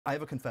I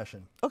have a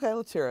confession. Okay,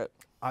 let's hear it.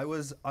 I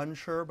was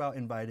unsure about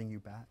inviting you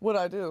back. What'd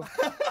I do?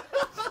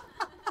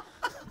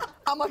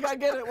 I'm like, I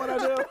get it,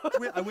 what'd I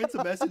do? I went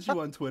to message you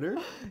on Twitter.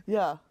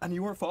 Yeah. And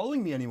you weren't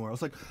following me anymore. I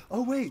was like,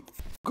 oh wait.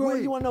 Girl,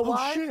 wait, you wanna know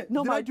why? Oh shit,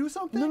 no, did I do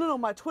something? No,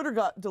 my Twitter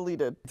got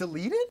deleted.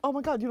 Deleted? Oh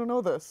my God, you don't know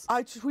this.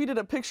 I tweeted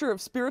a picture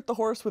of Spirit the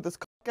horse with his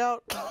cock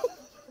out.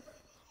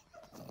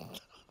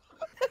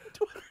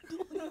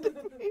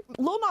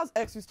 Lil Nas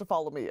X used to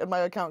follow me, and my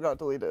account got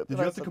deleted. Did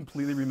you have to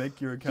completely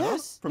remake your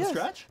account from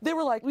scratch? They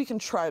were like, we can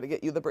try to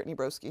get you the Brittany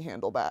Broski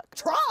handle back.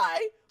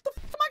 Try? What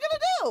the f am I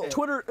gonna do?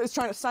 Twitter is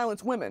trying to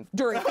silence women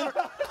during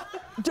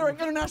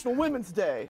International Women's Day.